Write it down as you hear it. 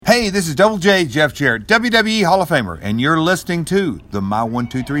Hey, this is Double J, Jeff Jarrett, WWE Hall of Famer, and you're listening to the My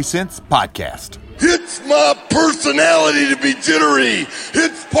 123 Cents podcast. It's my personality to be jittery.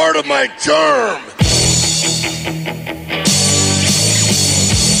 It's part of my charm.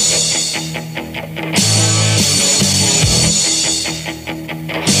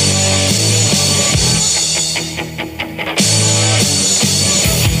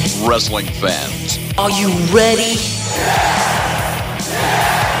 Wrestling fans, are you ready?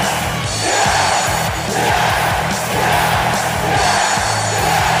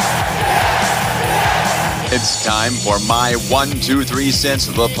 It's time for my 123 Cents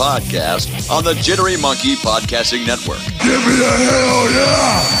of the podcast on the Jittery Monkey Podcasting Network. Give me a hell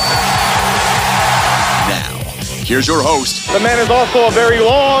yeah! Now, here's your host. The man is also a very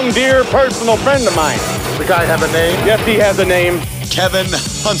long, dear personal friend of mine. The guy have a name? Yes, he has a name. Kevin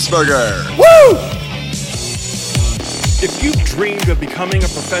Huntsberger. Woo! If you've dreamed of becoming a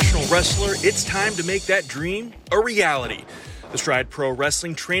professional wrestler, it's time to make that dream a reality. The Stride Pro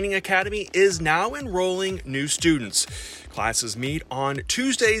Wrestling Training Academy is now enrolling new students. Classes meet on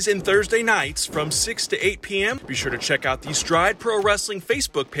Tuesdays and Thursday nights from 6 to 8 p.m. Be sure to check out the Stride Pro Wrestling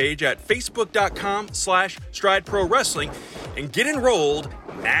Facebook page at facebook.com/Stride Pro Wrestling and get enrolled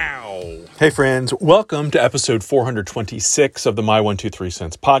now. Hey friends, welcome to episode 426 of the My 123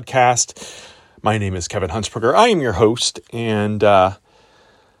 Cents podcast. My name is Kevin Huntsberger. I am your host, and man,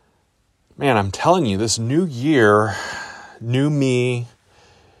 I'm telling you, this new year, new me,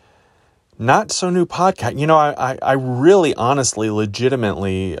 not so new podcast. You know, I really, honestly,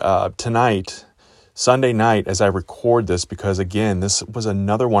 legitimately, tonight, Sunday night, as I record this, because again, this was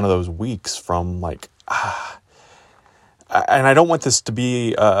another one of those weeks from like, and I don't want this to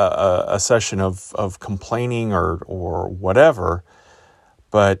be a session of complaining or whatever,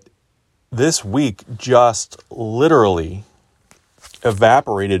 but this week just literally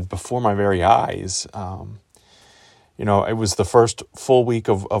evaporated before my very eyes. You know, it was the first full week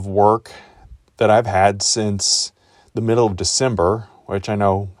of work that I've had since the middle of December, which I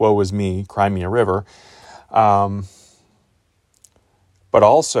know, woe is me, cry me a river. But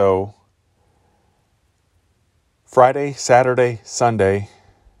also, Friday, Saturday, Sunday,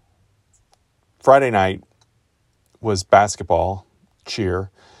 Friday night was basketball, cheer.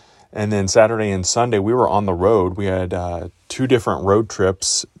 And then Saturday and Sunday, we were on the road. We had two different road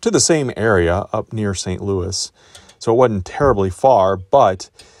trips to the same area up near St. Louis. So it wasn't terribly far,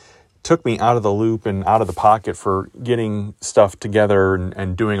 but took me out of the loop and out of the pocket for getting stuff together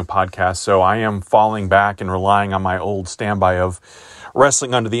and doing a podcast. So I am falling back and relying on my old standby of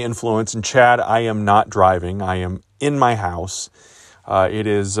wrestling under the influence. And Chad, I am not driving. I am in my house. It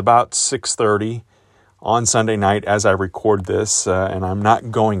is about 6:30 on Sunday night as I record this, and I'm not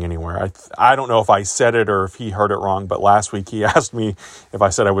going anywhere. I don't know if I said it or if he heard it wrong, but last week he asked me if I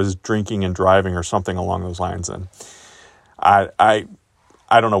said I was drinking and driving or something along those lines, and I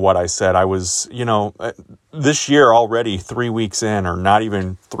don't know what I said. I was, you know, this year already 3 weeks in, or not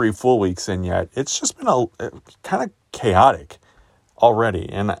even 3 full weeks in yet, it's just been kind of chaotic already,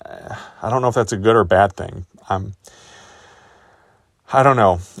 and I don't know if that's a good or bad thing. I don't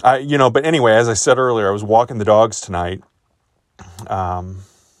know. But anyway, as I said earlier, I was walking the dogs tonight, and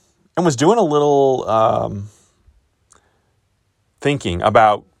was doing a little thinking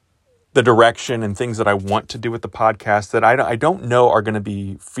about the direction and things that I want to do with the podcast that I don't know are going to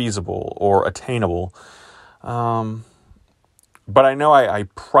be feasible or attainable. But I know I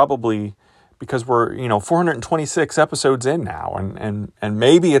probably, because we're, 426 episodes in now, and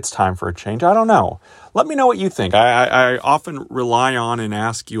maybe it's time for a change. I don't know. Let me know what you think. I often rely on and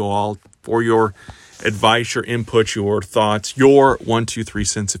ask you all for your advice, your input, your thoughts, your 1, 2, 3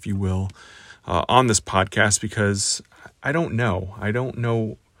 cents, if you will, on this podcast, because I don't know. I don't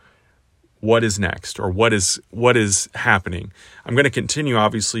know what is next or what is happening. I'm going to continue,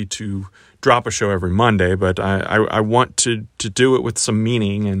 obviously, to drop a show every Monday, but I want to do it with some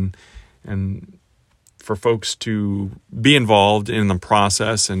meaning and for folks to be involved in the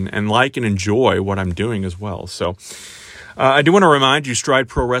process and like and enjoy what I'm doing as well. So I do want to remind you, Stride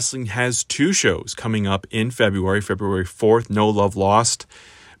Pro Wrestling has 2 shows coming up in February 4th, No Love Lost,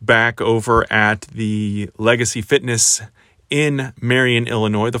 back over at the Legacy Fitness in Marion,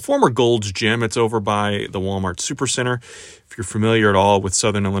 Illinois, the former Gold's Gym. It's over by the Walmart Supercenter. If you're familiar at all with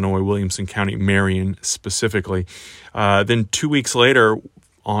Southern Illinois, Williamson County, Marion specifically. Then 2 weeks later,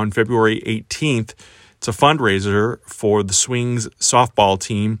 on February 18th, it's a fundraiser for the Swings softball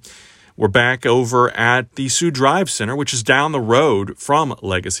team. We're back over at the Sioux Drive Center, which is down the road from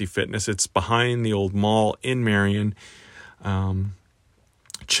Legacy Fitness. It's behind the old mall in Marion.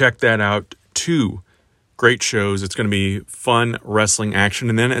 Check that out too. Great shows. It's going to be fun wrestling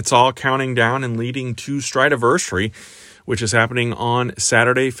action. And then it's all counting down and leading to Strideversary, which is happening on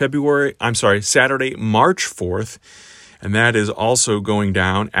Saturday, March 4th. And that is also going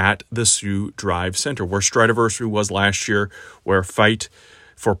down at the Sioux Drive Center, where Strideversary was last year, where Fight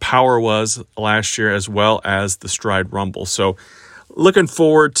for Power was last year, as well as the Stride Rumble. So looking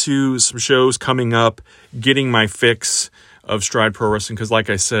forward to some shows coming up, getting my fix of Stride Pro Wrestling, because like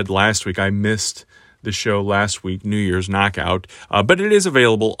I said last week, I missed the show last week, New Year's Knockout, but it is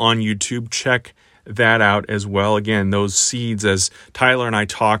available on YouTube. Check that out as well. Again, those seeds, as Tyler and I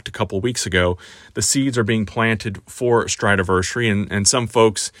talked a couple weeks ago, the seeds are being planted for Strideversary, and some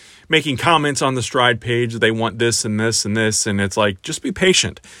folks making comments on the Stride page, they want this and this and this, and it's like, just be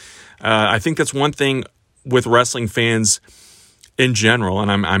patient. I think that's one thing with wrestling fans in general,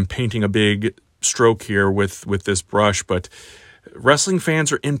 and I'm painting a big stroke here with this brush, but wrestling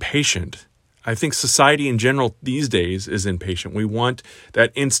fans are impatient. I think society in general these days is impatient. We want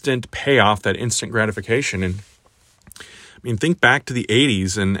that instant payoff, that instant gratification. And I mean, think back to the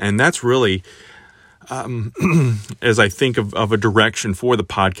 80s, and that's really, as I think of a direction for the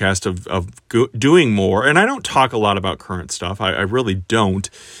podcast of doing more. And I don't talk a lot about current stuff. I really don't.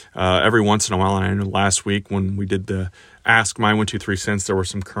 Every once in a while, and I know last week when we did the Ask My 123 Cents, there were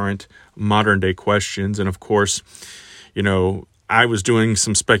some current modern day questions. And of course, you know, I was doing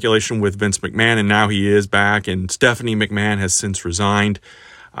some speculation with Vince McMahon, and now he is back, and Stephanie McMahon has since resigned.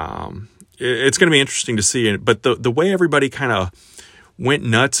 It's going to be interesting to see it, but the way everybody kind of went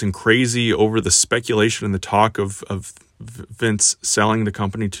nuts and crazy over the speculation and the talk of Vince selling the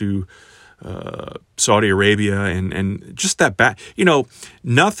company to Saudi Arabia and just that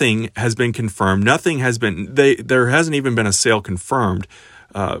nothing has been confirmed. Nothing has been, there hasn't even been a sale confirmed.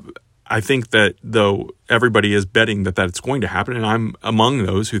 I think that, though, everybody is betting that it's going to happen, and I'm among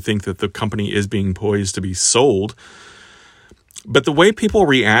those who think that the company is being poised to be sold. But the way people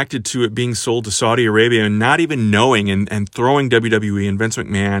reacted to it being sold to Saudi Arabia and not even knowing and throwing WWE and Vince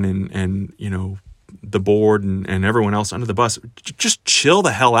McMahon and you know, the board and everyone else under the bus, just chill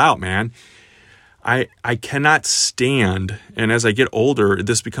the hell out, man. I cannot stand, and as I get older,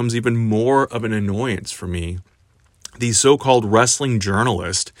 this becomes even more of an annoyance for me. These so-called wrestling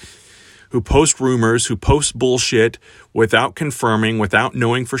journalists who post rumors, who post bullshit without confirming, without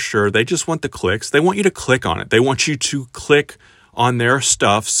knowing for sure. They just want the clicks. They want you to click on it. They want you to click on their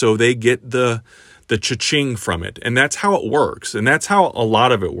stuff so they get the cha-ching from it. And that's how it works. And that's how a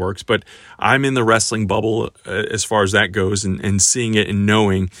lot of it works. But I'm in the wrestling bubble as far as that goes, and seeing it and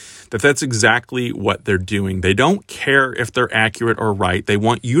knowing that that's exactly what they're doing. They don't care if they're accurate or right. They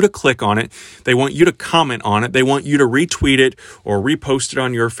want you to click on it. They want you to comment on it. They want you to retweet it or repost it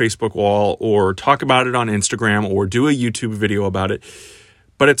on your Facebook wall or talk about it on Instagram or do a YouTube video about it.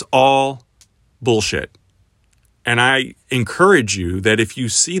 But it's all bullshit. And I encourage you that if you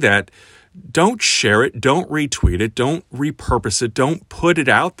see that, don't share it, don't retweet it, don't repurpose it, don't put it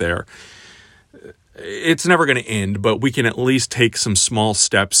out there. It's never going to end, but we can at least take some small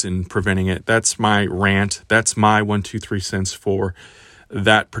steps in preventing it. That's my rant. That's my 1, 2, 3 cents for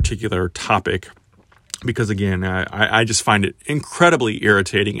that particular topic. Because again, I just find it incredibly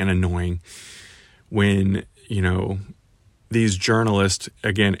irritating and annoying when, you know, these journalists,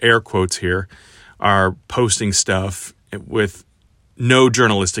 again, air quotes here, are posting stuff with no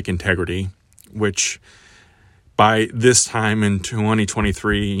journalistic integrity, which by this time in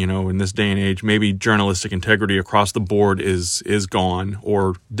 2023, you know, in this day and age, maybe journalistic integrity across the board is gone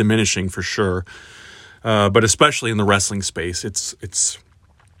or diminishing for sure. But especially in the wrestling space, it's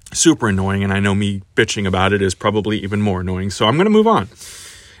super annoying. And I know me bitching about it is probably even more annoying. So I'm going to move on.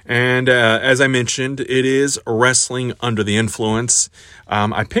 And as I mentioned, it is Wrestling Under the Influence.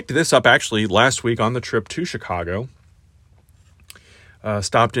 I picked this up actually last week on the trip to Chicago.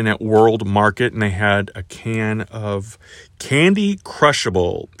 Stopped in at World Market, and they had a can of Candy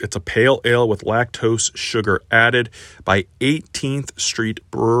Crushable. It's a pale ale with lactose sugar added by 18th Street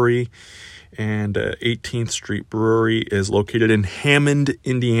Brewery. And 18th Street Brewery is located in Hammond,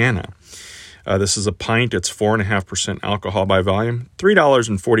 Indiana. This is a pint. It's 4.5% alcohol by volume.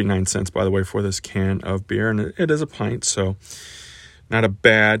 $3.49, by the way, for this can of beer. And it is a pint, so not a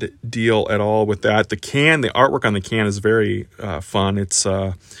bad deal at all with that. The artwork on the can is very fun. It's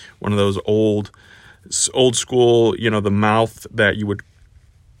one of those old school, you know, the mouth that you would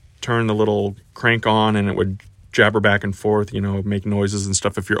turn the little crank on and it would jabber back and forth, you know, make noises and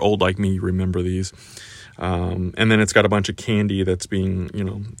stuff. If you're old like me, you remember these. And then it's got a bunch of candy that's being, you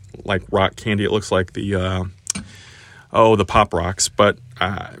know, like rock candy. It looks like the Pop Rocks. But,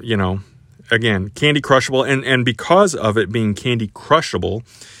 you know, again, Candy Crushable. And because of it being Candy Crushable,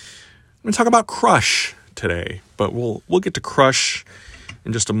 I'm going to talk about Crush today. But we'll get to Crush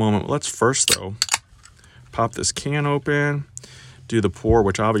in just a moment. Let's first, though, pop this can open, do the pour,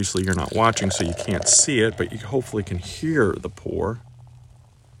 which obviously you're not watching, so you can't see it, but you hopefully can hear the pour.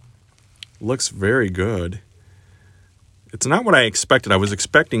 Looks very good. It's not what I expected. I was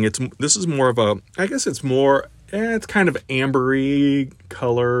expecting this is more of a, I guess it's more, it's kind of ambery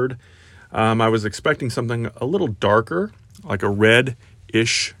colored. I was expecting something a little darker, like a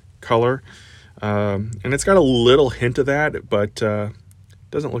red-ish color. And it's got a little hint of that, but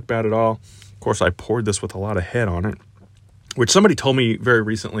doesn't look bad at all. Of course, I poured this with a lot of head on it, which somebody told me very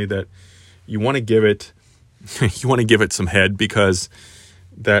recently that you want to give it some head because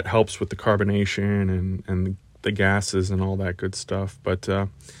that helps with the carbonation and the gases and all that good stuff. But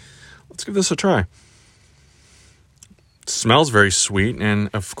let's give this a try. It smells very sweet, and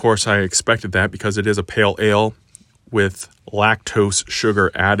of course I expected that because it is a pale ale with lactose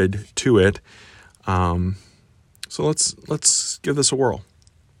sugar added to it. So let's give this a whirl.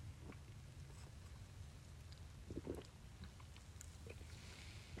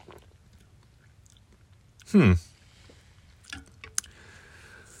 I'm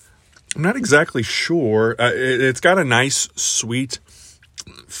not exactly sure. It's got a nice sweet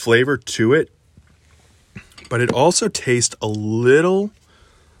flavor to it, but it also tastes a little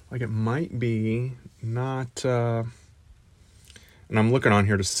like it might be not. And I'm looking on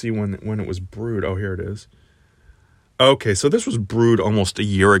here to see when it was brewed. Oh, here it is. Okay, so this was brewed almost a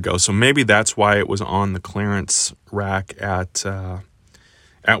year ago, so maybe that's why it was on the clearance rack at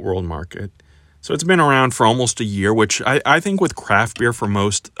World Market. So it's been around for almost a year, which I think with craft beer for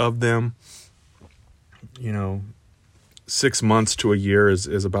most of them, 6 months to a year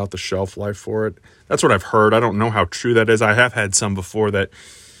is about the shelf life for it. That's what I've heard. I don't know how true that is. I have had some before that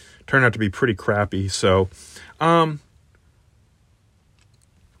turned out to be pretty crappy. So I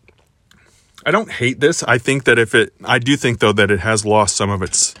don't hate this. I think that I do think though that it has lost some of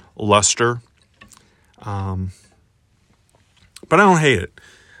its luster. But I don't hate it.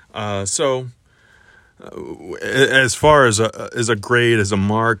 So as far as a grade, as a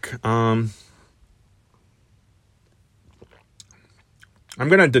mark, I'm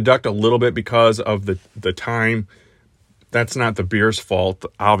going to deduct a little bit because of the time. That's not the beer's fault,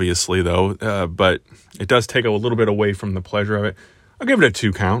 obviously, though, but it does take a little bit away from the pleasure of it. I'll give it a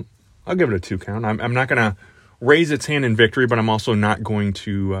 2 count. I'm not going to raise its hand in victory, but I'm also not going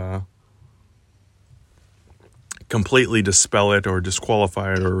to completely dispel it or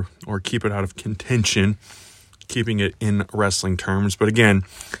disqualify it or keep it out of contention, keeping it in wrestling terms. But again,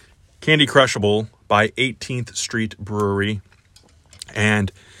 Candy Crushable by 18th Street Brewery.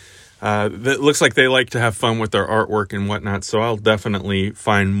 And it looks like they like to have fun with their artwork and whatnot, so I'll definitely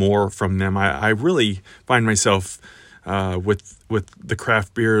find more from them. I really find myself with the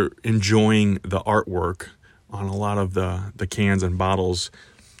craft beer enjoying the artwork on a lot of the cans and bottles.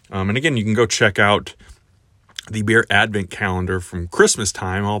 And again, you can go check out the beer advent calendar from Christmas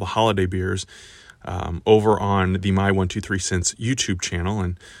time, all the holiday beers, over on the My 123 Cents YouTube channel,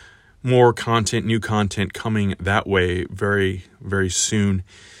 and more content, new content coming that way very, very soon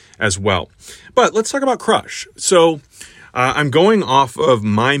as well. But let's talk about Crush. So I'm going off of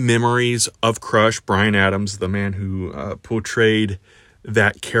my memories of Crush, Bryan Adams, the man who portrayed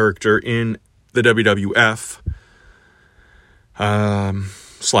that character in the WWF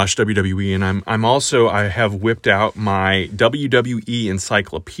 /WWE, and I have whipped out my WWE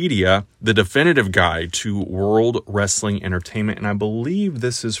Encyclopedia, the definitive guide to World Wrestling Entertainment, and I believe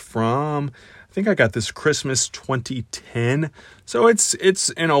this is from, I think I got this Christmas 2010, so it's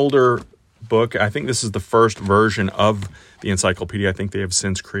an older book. I think this is the first version of the encyclopedia. I think they have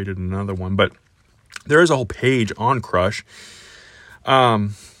since created another one, but there is a whole page on Crush.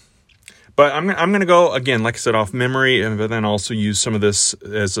 But I'm going to go, again, like I said, off memory, but then also use some of this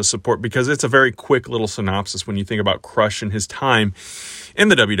as a support because it's a very quick little synopsis when you think about Crush and his time in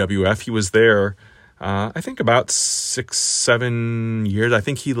the WWF. He was there, I think, about 6-7 years. I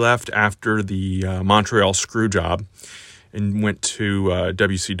think he left after the Montreal Screwjob and went to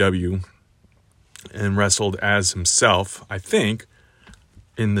WCW and wrestled as himself, I think,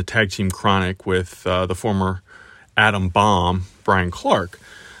 in the Tag Team Chronic with the former Adam Bomb, Brian Clark.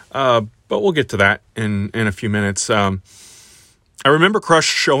 But we'll get to that in a few minutes. I remember Crush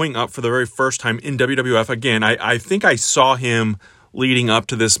showing up for the very first time in WWF. Again, I think I saw him leading up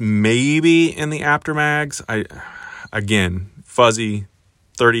to this, maybe in the Aftermags. Again, fuzzy,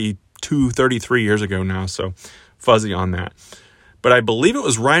 32, 33 years ago now, so fuzzy on that. But I believe it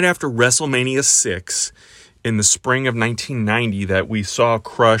was right after WrestleMania 6 in the spring of 1990 that we saw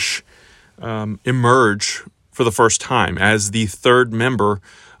Crush emerge for for the first time as the third member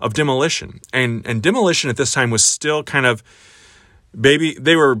of Demolition. And Demolition at this time was still kind of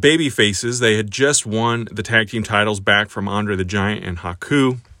they were baby faces. They had just won the tag team titles back from Andre the Giant and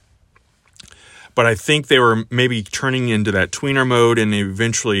Haku. But I think they were maybe turning into that tweener mode and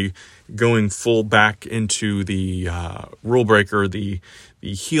eventually going full back into the rule breaker, the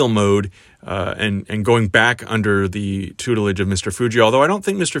heel mode, and going back under the tutelage of Mr. Fuji. Although I don't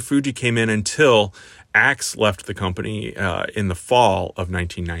think Mr. Fuji came in until Axe left the company in the fall of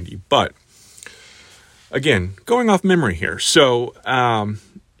 1990. But again, going off memory here. So,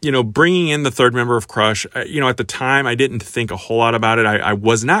 bringing in the third member of Crush, at the time, I didn't think a whole lot about it. I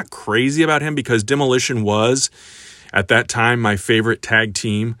was not crazy about him because Demolition was, at that time, my favorite tag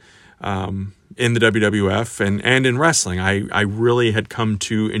team in the WWF and in wrestling. I really had come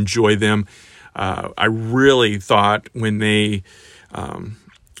to enjoy them. I really thought when they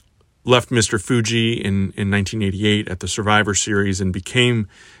left Mr. Fuji in 1988 at the Survivor Series and became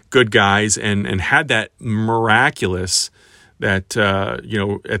good guys and had that miraculous, that,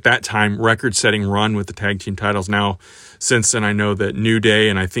 at that time, record-setting run with the tag team titles. Now, since then, I know that New Day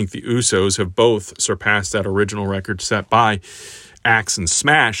and I think the Usos have both surpassed that original record set by Axe and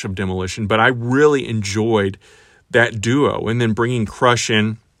Smash of Demolition, but I really enjoyed that duo. And then bringing Crush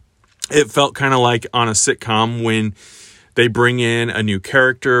in, it felt kind of like on a sitcom when they bring in a new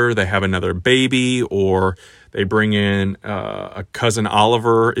character, they have another baby, or they bring in a cousin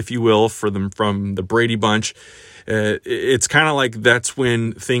Oliver, if you will, for them from the Brady Bunch. It's kind of like that's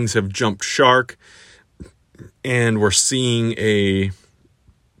when things have jumped shark and we're seeing a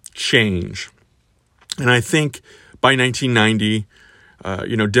change. And I think by 1990,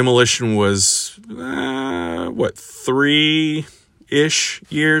 Demolition was, 3-ish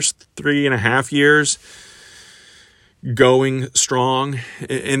years, 3.5 years going strong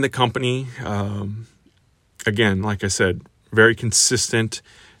in the company. Again, like I said, very consistent,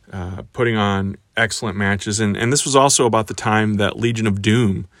 putting on excellent matches. And this was also about the time that Legion of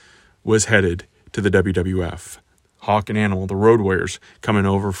Doom was headed to the WWF. Hawk and Animal, the Road Warriors, coming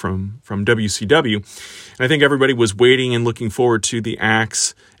over from WCW. And I think everybody was waiting and looking forward to the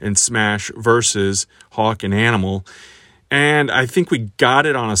Axe and Smash versus Hawk and Animal. And I think we got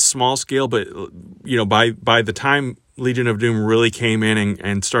it on a small scale, but by the time Legion of Doom really came in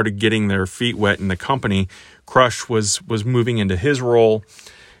and started getting their feet wet in the company, Crush was moving into his role,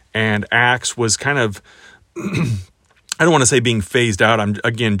 and Axe was kind of, I don't want to say being phased out. I'm,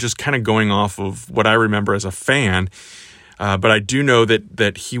 again, just kind of going off of what I remember as a fan. But I do know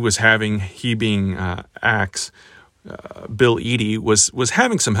that he being Axe, Bill Eadie, was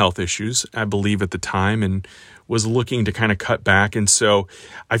having some health issues, I believe, at the time, and was looking to kind of cut back. And so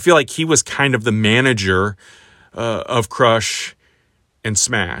I feel like he was kind of the manager of Crush and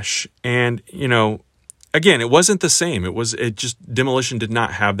Smash. And, again, it wasn't the same. Demolition did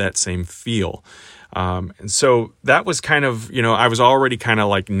not have that same feel. And so that was kind of, I was already kind of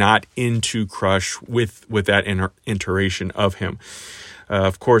like not into Crush with that iteration of him.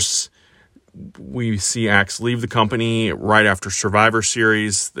 Of course, we see Axe leave the company right after Survivor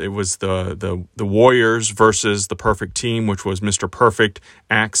Series. It was the Warriors versus the Perfect Team, which was Mr. Perfect,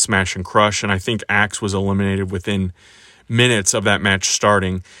 Axe, Smash, and Crush. And I think Axe was eliminated within minutes of that match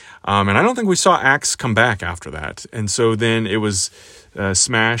starting. And I don't think we saw Axe come back after that. And so then it was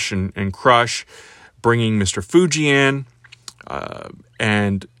Smash and Crush bringing Mr. Fuji in.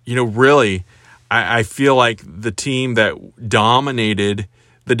 And, really, I feel like the team that dominated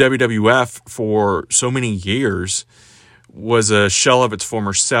the WWF for so many years was a shell of its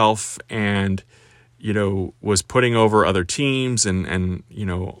former self and, was putting over other teams and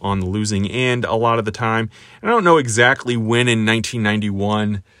on the losing end a lot of the time. And I don't know exactly when in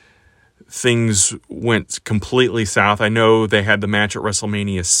 1991 things went completely south. I know they had the match at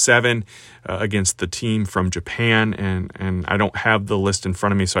WrestleMania 7 against the team from Japan, and I don't have the list in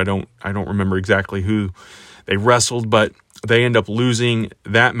front of me, so I don't remember exactly who they wrestled, but they end up losing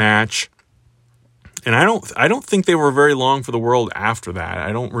that match. And I don't think they were very long for the world after that.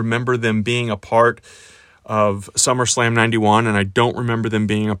 I don't remember them being a part of SummerSlam 91, and I don't remember them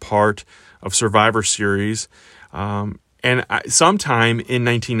being a part of Survivor Series. And sometime in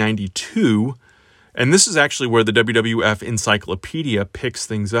 1992, and this is actually where the WWF Encyclopedia picks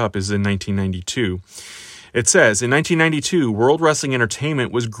things up, is in 1992. It says, in 1992, World Wrestling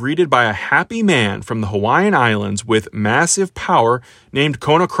Entertainment was greeted by a happy man from the Hawaiian Islands with massive power named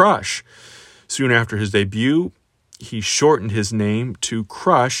Kona Crush. Soon after his debut, he shortened his name to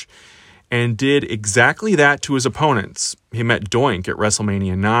Crush and did exactly that to his opponents. He met Doink at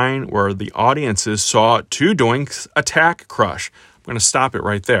WrestleMania 9, where the audiences saw two Doinks attack Crush. I'm going to stop it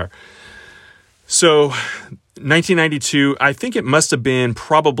right there. So, 1992, I think it must have been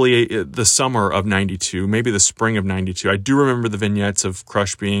probably the summer of 92, maybe the spring of 92. I do remember the vignettes of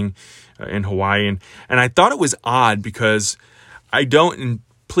Crush being in Hawaii. And I thought it was odd because I don't, and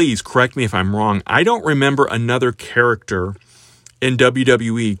please correct me if I'm wrong, I don't remember another character in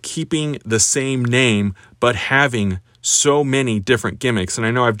WWE keeping the same name but having so many different gimmicks. And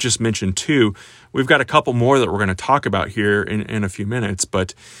I know I've just mentioned two. We've got a couple more that we're going to talk about here in a few minutes,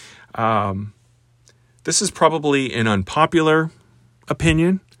 but this is probably an unpopular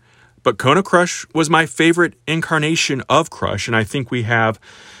opinion, but Kona Crush was my favorite incarnation of Crush. And I think we have,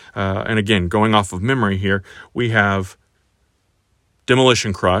 and again, going off of memory here, we have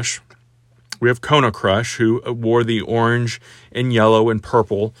Demolition Crush. We have Kona Crush, who wore the orange and yellow and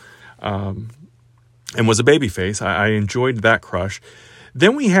purple and was a babyface. I enjoyed that Crush.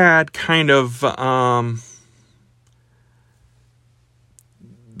 Then we had kind of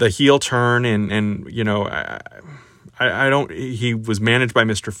the heel turn, and you know, I don't. He was managed by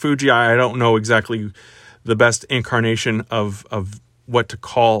Mr. Fuji. I don't know exactly the best incarnation of what to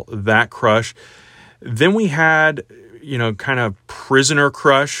call that Crush. Then we had, you know, kind of Prisoner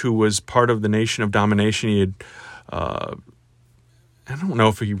Crush, who was part of the Nation of Domination. He had, I don't know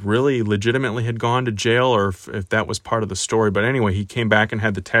if he really legitimately had gone to jail or if that was part of the story. But anyway, he came back and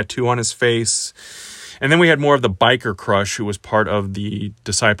had the tattoo on his face. And then we had more of the Biker Crush, who was part of the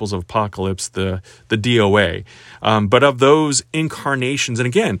Disciples of Apocalypse, the DOA. But of those incarnations, and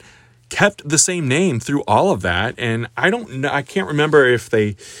again, kept the same name through all of that. And I can't remember if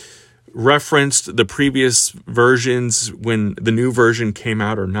they referenced the previous versions when the new version came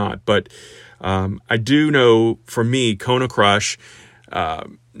out or not. But I do know, for me, Kona Crush,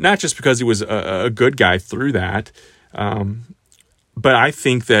 not just because he was a good guy through that, but I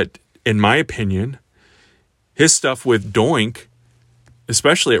think that, in my opinion, his stuff with Doink,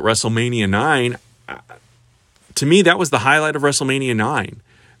 especially at WrestleMania 9, to me, that was the highlight of WrestleMania 9.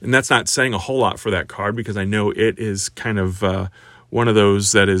 And that's not saying a whole lot for that card, because I know it is kind of one of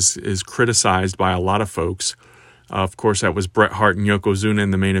those that is criticized by a lot of folks. Of course, that was Bret Hart and Yokozuna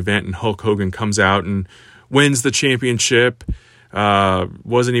in the main event, and Hulk Hogan comes out and wins the championship.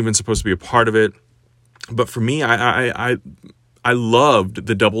 Wasn't even supposed to be a part of it. But for me, I loved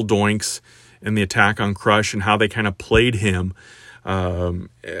the double doinks and the attack on Crush and how they kind of played him,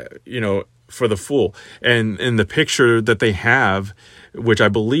 you know, for the fool. And in the picture that they have, which I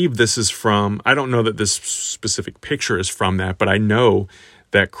believe this is from, I don't know that this specific picture is from that, but I know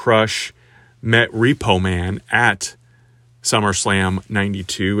that Crush met Repo Man at SummerSlam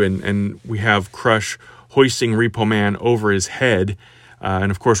 92, and we have Crush hoisting Repo Man over his head. And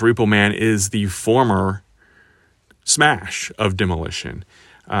of course, Repo Man is the former Smash of Demolition.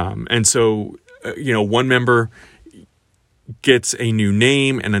 And so, you know, one member gets a new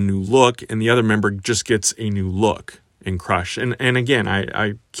name and a new look, and the other member just gets a new look in Crush. And again,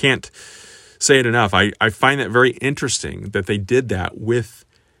 I can't say it enough. I find that very interesting that they did that with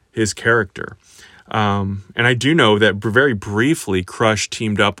his character. And I do know that very briefly, Crush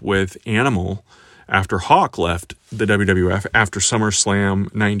teamed up with Animal after Hawk left the WWF after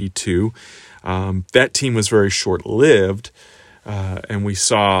SummerSlam 92. That team was very short-lived. And we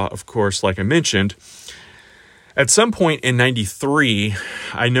saw, of course, like I mentioned, at some point in 93,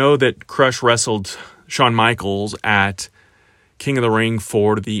 I know that Crush wrestled Shawn Michaels at King of the Ring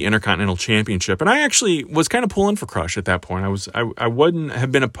for the Intercontinental Championship. And I actually was kind of pulling for Crush at that point. I wouldn't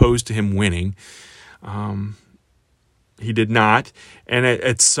have been opposed to him winning. He did not. And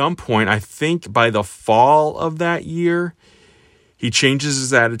at some point, I think by the fall of that year, he changes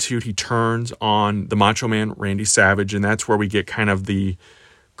his attitude. He turns on the Macho Man, Randy Savage, and that's where we get kind of the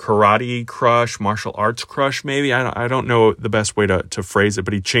karate Crush, martial arts Crush, maybe. I don't know the best way to phrase it,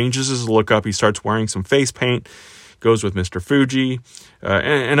 but he changes his look up. He starts wearing some face paint, goes with Mr. Fuji.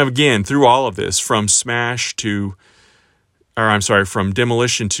 And again, through all of this, from Smash from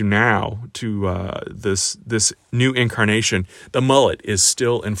Demolition to now, to this new incarnation, the mullet is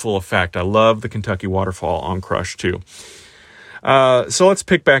still in full effect. I love the Kentucky Waterfall on Crush, too. So let's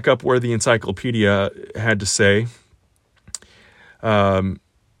pick back up where the encyclopedia had to say.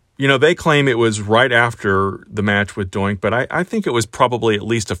 You know, they claim it was right after the match with Doink, but I think it was probably at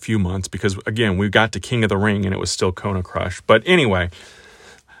least a few months because, again, we got to King of the Ring and it was still Kona Crush. But anyway,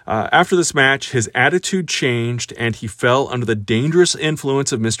 after this match, his attitude changed and he fell under the dangerous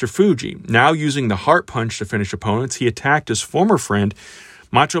influence of Mr. Fuji. Now using the heart punch to finish opponents, he attacked his former friend,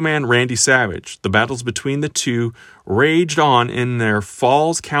 Macho Man Randy Savage. The battles between the two raged on in their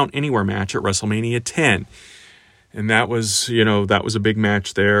Falls Count Anywhere match at WrestleMania 10. that was, that was a big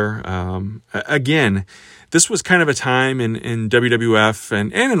match there. Again, this was kind of a time in WWF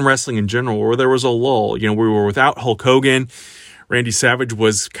and in wrestling in general where there was a lull. We were without Hulk Hogan. Randy Savage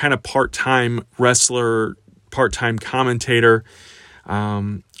was kind of part-time wrestler, part-time commentator.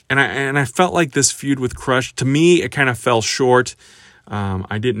 And I felt like this feud with Crush, to me, it kind of fell short.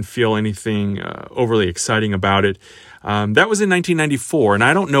 I didn't feel anything overly exciting about it. That was in 1994, and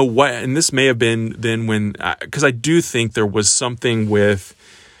I don't know what, and this may have been then when, because I do think there was something with,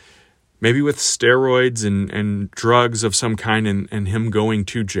 maybe with steroids and drugs of some kind and him going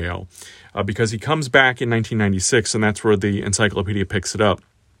to jail, because he comes back in 1996, and that's where the encyclopedia picks it up.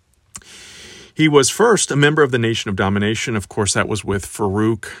 He was first a member of the Nation of Domination. Of course, that was with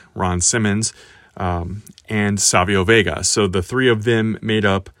Farouk, Ron Simmons, and Savio Vega. So the three of them made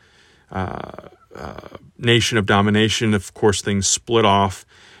up Nation of Domination. Of course, things split off,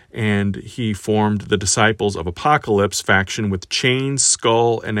 and he formed the Disciples of Apocalypse faction with Chains,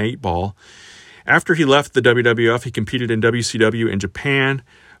 Skull, and 8-Ball. After he left the WWF, he competed in WCW in Japan,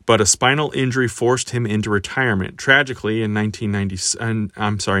 but a spinal injury forced him into retirement. Tragically, in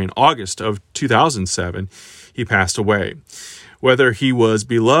August of 2007, he passed away. Whether he was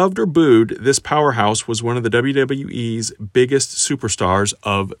beloved or booed, this powerhouse was one of the WWE's biggest superstars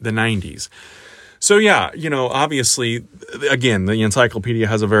of the 90s. So yeah, obviously, again, the encyclopedia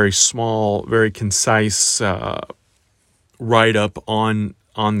has a very small, very concise write-up on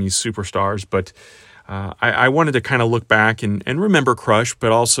these superstars, but I wanted to kind of look back and remember Crush,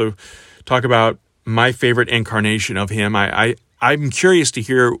 but also talk about my favorite incarnation of him. I'm curious to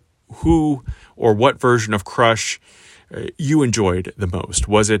hear who or what version of Crush you enjoyed the most.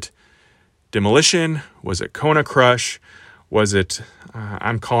 Was it Demolition? Was it Kona Crush? Was it,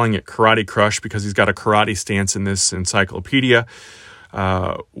 I'm calling it Karate Crush because he's got a karate stance in this encyclopedia.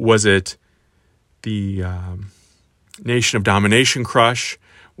 Was it the Nation of Domination Crush,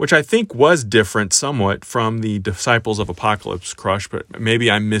 which I think was different somewhat from the Disciples of Apocalypse Crush, but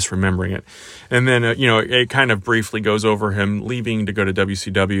maybe I'm misremembering it. And then, it kind of briefly goes over him leaving to go to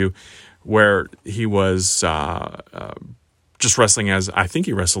WCW, where he was just wrestling as, I think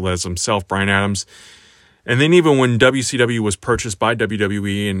he wrestled as himself, Bryan Adams. And then even when WCW was purchased by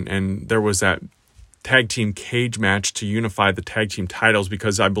WWE and there was that tag team cage match to unify the tag team titles,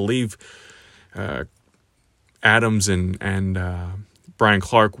 because I believe Adams and Brian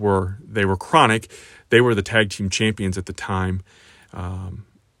Clark were Chronic. They were the tag team champions at the time.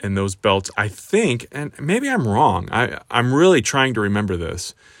 And those belts, I think, and maybe I'm wrong. I'm really trying to remember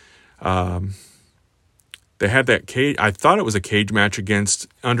this. They had that cage. I thought it was a cage match against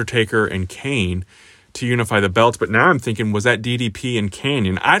Undertaker and Kane to unify the belts, but now I'm thinking, was that DDP and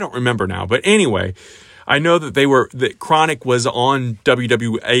Canyon? I don't remember now. But anyway, I know that Chronic was on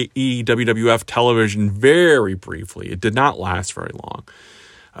WWE, WWF television very briefly. It did not last very long.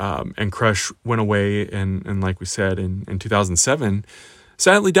 And Crush went away, and like we said, in 2007,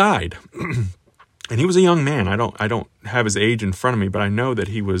 sadly died. And he was a young man. I don't have his age in front of me, but I know that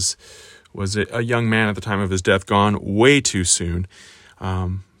he was a young man at the time of his death, gone way too soon.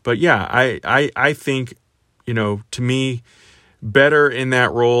 But yeah, I think, to me, better in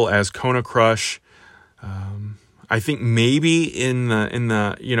that role as Kona Crush. I think maybe in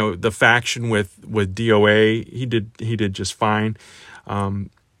the the faction with DOA, he did just fine.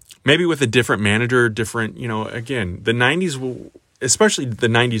 Maybe with a different manager, different, again, the 90s, especially the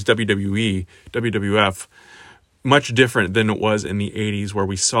 90s WWE, WWF, much different than it was in the 80s, where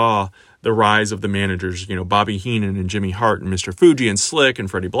we saw the rise of the managers, Bobby Heenan and Jimmy Hart and Mr. Fuji and Slick and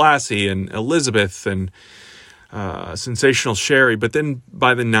Freddie Blassie and Elizabeth and Sensational Sherry. But then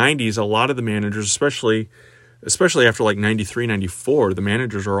by the 90s, a lot of the managers, especially after like 93, 94, the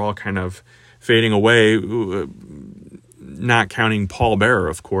managers are all kind of fading away, not counting Paul Bearer,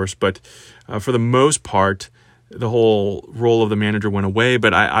 of course. But for the most part, the whole role of the manager went away.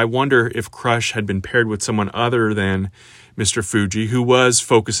 But I wonder if Crush had been paired with someone other than Mr. Fuji, who was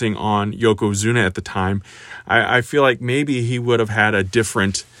focusing on Yokozuna at the time. I feel like maybe he would have had a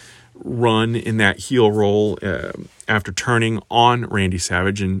different run in that heel role after turning on Randy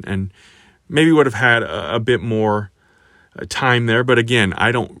Savage, and maybe would have had a bit more time there. But again,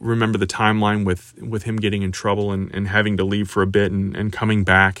 I don't remember the timeline with him getting in trouble and having to leave for a bit and coming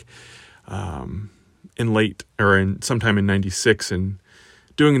back sometime in 96 and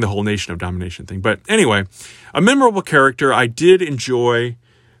doing the whole Nation of Domination thing. But anyway, a memorable character. I did enjoy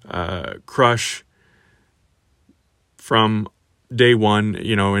Crush from day one,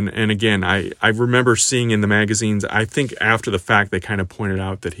 and again, I remember seeing in the magazines, I think after the fact, they kind of pointed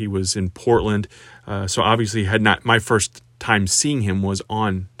out that he was in Portland. So obviously my first time seeing him was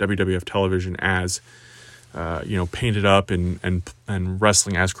on WWF television as painted up and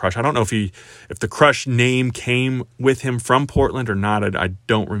wrestling as Crush. I don't know if the Crush name came with him from Portland or not. I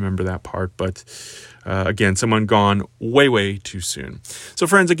don't remember that part, but again, someone gone way, way too soon. So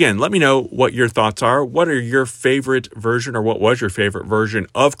friends, again, let me know what your thoughts are. What are your favorite version, or what was your favorite version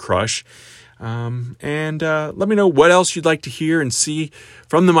of Crush? And let me know what else you'd like to hear and see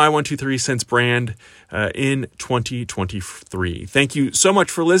from the My 123 Cents brand in 2023. Thank you so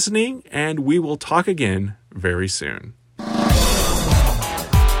much for listening, and we will talk again very soon.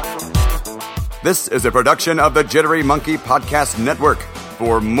 This is a production of the Jittery Monkey Podcast Network.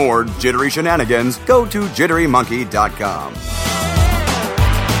 For more jittery shenanigans, go to jitterymonkey.com.